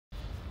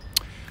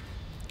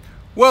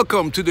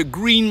Welcome to the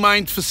Green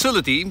Mind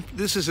facility.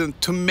 This is a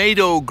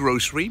tomato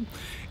grocery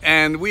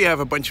and we have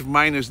a bunch of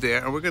miners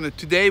there, and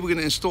today we're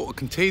gonna install a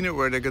container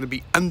where they're gonna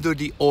be under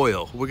the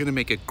oil. We're gonna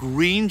make a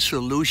green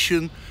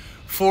solution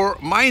for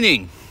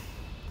mining.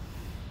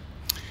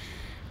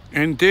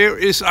 And there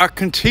is our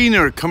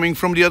container coming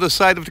from the other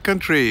side of the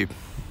country.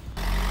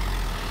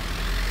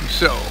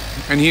 So,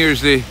 and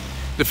here's the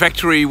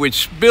factory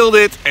which built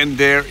it, and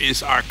there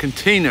is our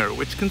container,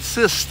 which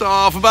consists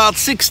of about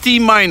 60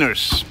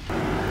 miners.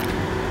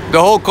 The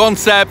whole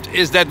concept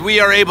is that we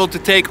are able to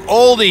take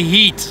all the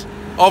heat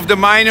of the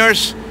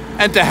miners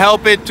and to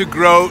help it to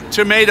grow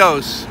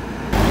tomatoes.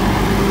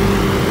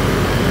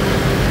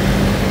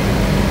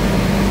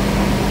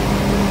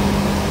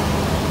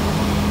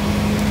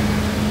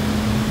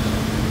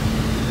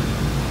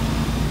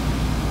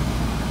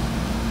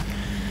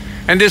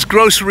 And this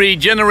grocery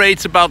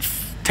generates about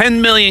 10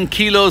 million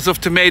kilos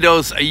of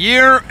tomatoes a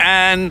year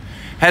and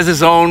has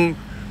its own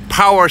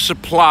power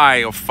supply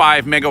of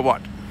 5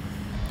 megawatt.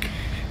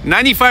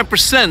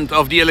 95%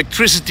 of the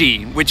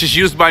electricity which is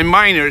used by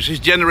miners is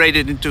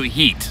generated into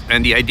heat,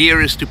 and the idea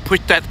is to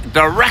put that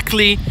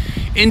directly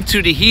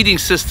into the heating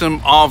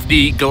system of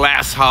the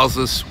glass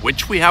houses,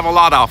 which we have a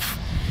lot of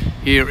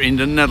here in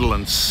the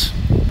Netherlands.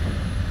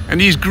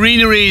 And these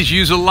greeneries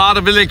use a lot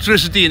of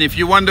electricity, and if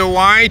you wonder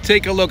why,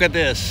 take a look at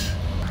this.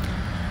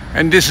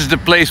 And this is the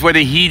place where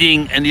the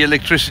heating and the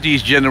electricity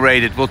is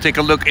generated. We'll take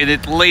a look at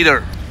it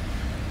later.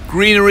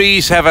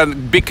 Greeneries have a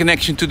big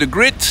connection to the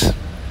grid,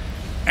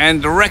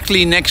 and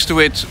directly next to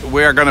it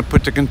we're gonna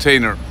put the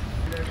container.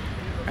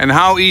 And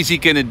how easy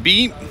can it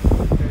be?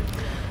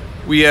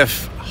 We have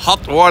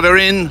hot water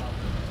in,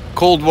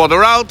 cold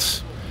water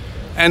out,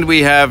 and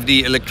we have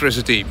the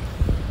electricity.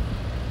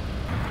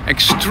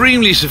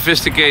 Extremely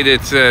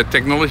sophisticated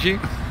technology.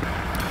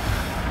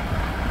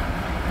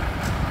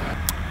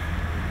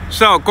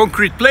 So,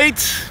 concrete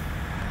plate,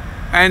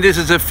 and this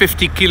is a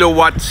 50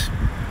 kilowatt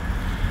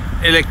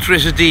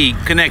electricity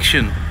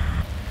connection.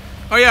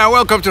 Oh yeah,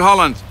 welcome to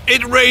Holland.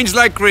 It rains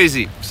like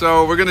crazy,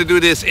 so we're gonna do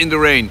this in the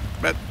rain,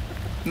 but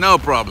no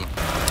problem.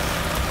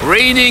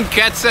 Raining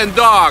cats and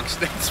dogs,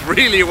 that's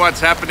really what's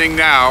happening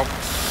now.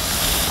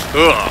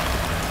 Ugh.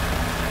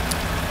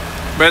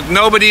 But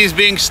nobody is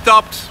being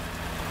stopped.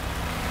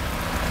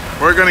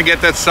 We're gonna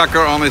get that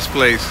sucker on his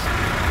place.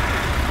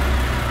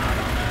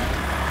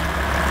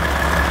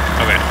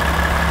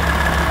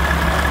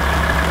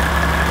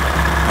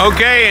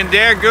 Okay, and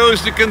there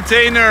goes the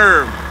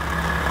container.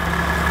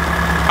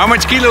 How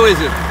much kilo is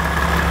it?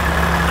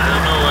 I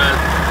don't know,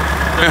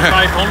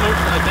 500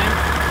 I think.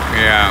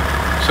 Yeah,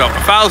 so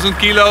 1,000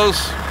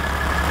 kilos.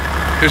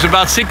 There's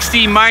about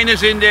 60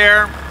 miners in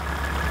there.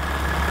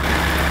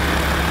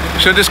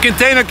 So this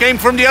container came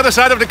from the other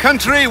side of the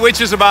country,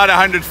 which is about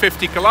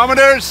 150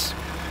 kilometers.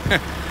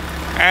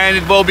 And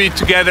it will be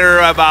together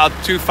about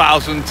 2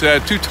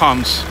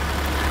 tons.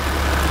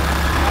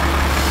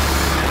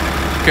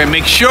 Okay,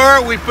 make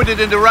sure we put it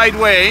in the right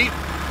way.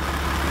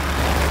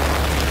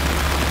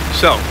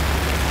 So,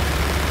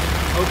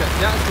 okay,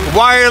 yeah,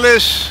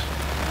 wireless.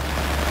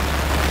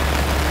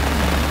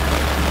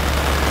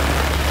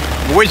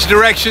 Which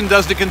direction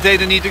does the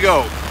container need to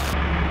go?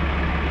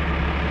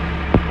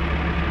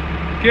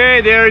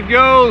 Okay, there it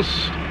goes.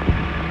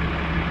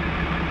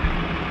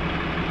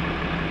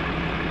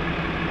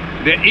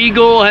 The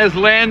eagle has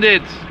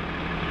landed.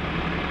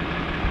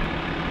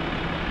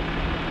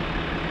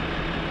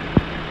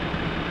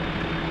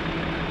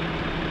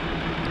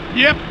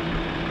 Yep.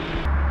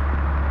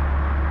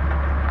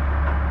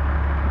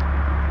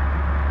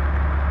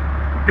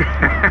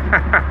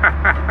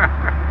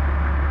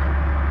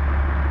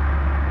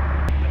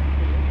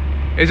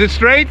 Is it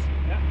straight?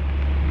 Yeah.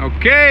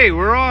 Okay,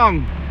 we're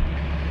on.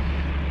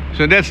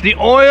 So that's the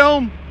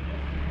oil.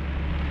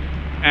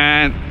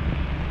 And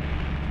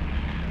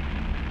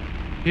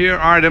here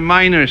are the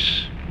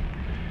miners.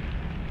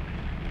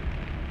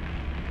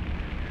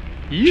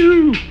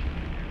 You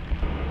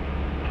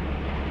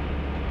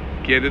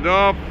get it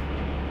off.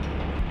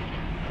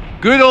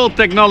 Good old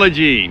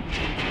technology.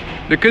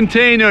 The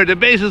container, the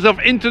basis of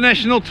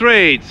international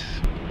trade.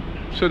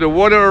 So the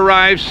water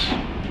arrives.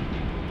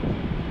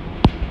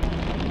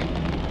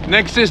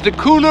 Next is the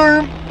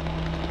cooler,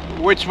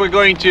 which we're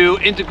going to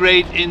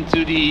integrate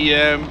into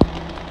the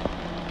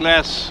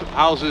glass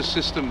houses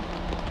system.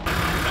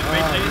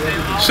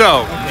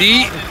 So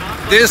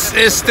this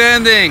is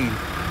standing.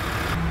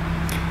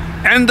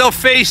 End of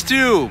phase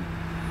 2.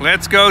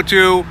 Let's go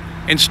to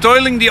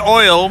installing the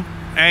oil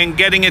and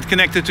getting it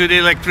connected to the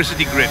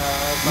electricity grid.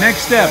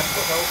 Next step.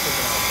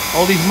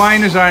 All these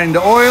miners are in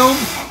the oil,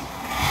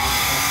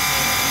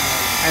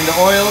 and the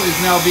oil is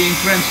now being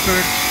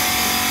transferred.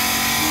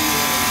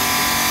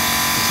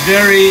 It's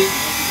very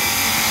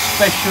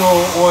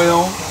special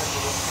oil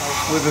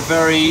with a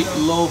very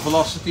low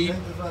velocity,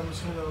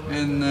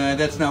 and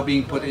that's now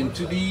being put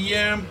into the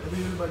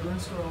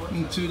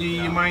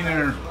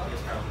miner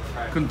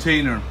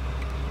container.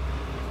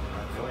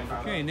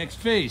 Okay, next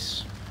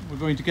phase. We're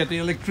going to get the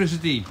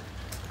electricity.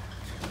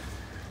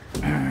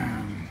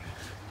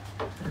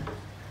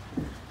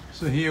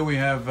 So here we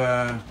have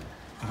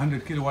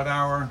 100 kilowatt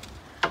hour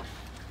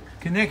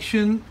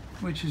connection,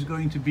 which is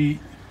going to be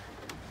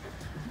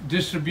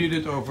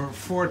distributed over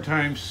 4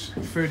 times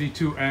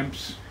 32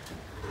 amps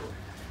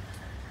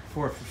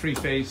for three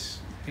phase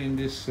in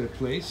this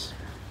place.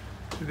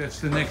 So that's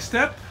the next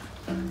step.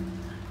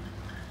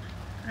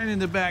 And in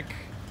the back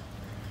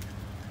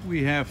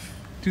we have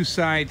 2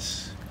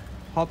 sides,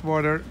 hot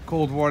water,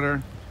 cold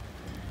water,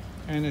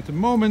 and at the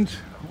moment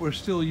we're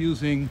still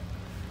using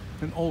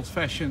an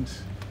old-fashioned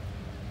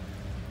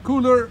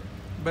cooler,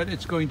 but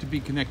it's going to be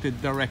connected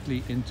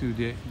directly into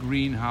the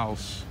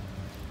greenhouse.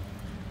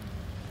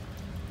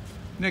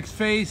 Next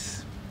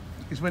phase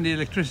is when the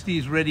electricity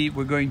is ready.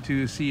 We're going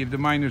to see if the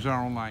miners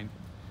are online.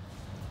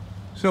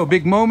 So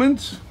big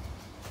moment.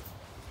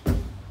 The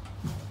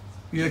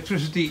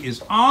electricity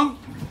is on.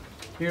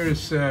 Here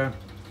is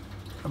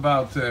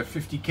about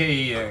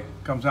 50k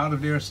comes out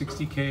of there,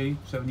 60k,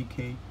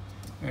 70k,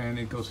 and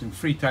it goes in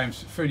 3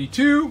 times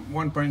 32,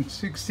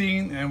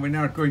 1.16, and we're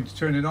now going to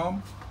turn it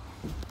on.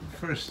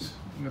 First,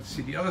 let's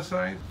see the other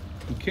side.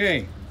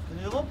 Okay,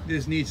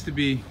 this needs to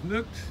be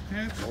looked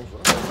at.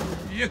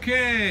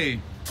 Okay,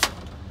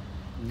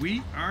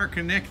 we are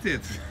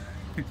connected.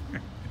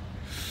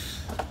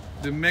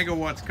 The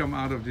megawatts come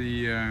out of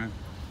the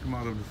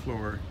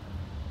floor.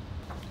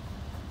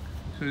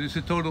 So there's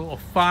a total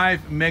of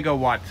 5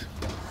 megawatt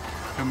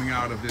coming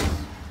out of this.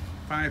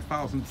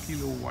 5,000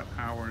 kilowatt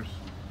hours.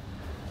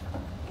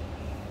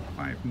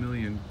 5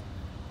 million.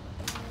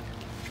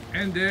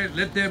 And there,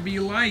 let there be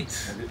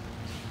light.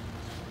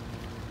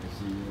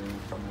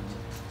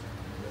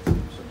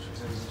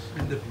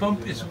 And the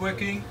pump is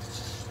working.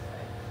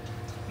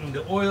 And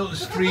the oil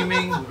is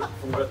streaming. Now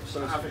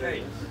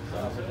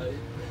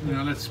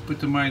let's put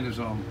the miners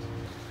on.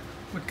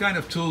 What kind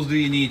of tools do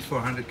you need for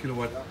 100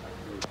 kilowatt?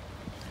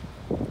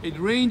 It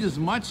rained as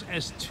much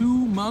as 2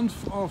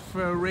 months of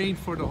rain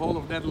for the whole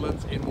of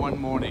Netherlands in one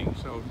morning.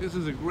 So this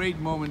is a great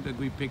moment that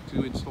we picked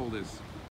to install this.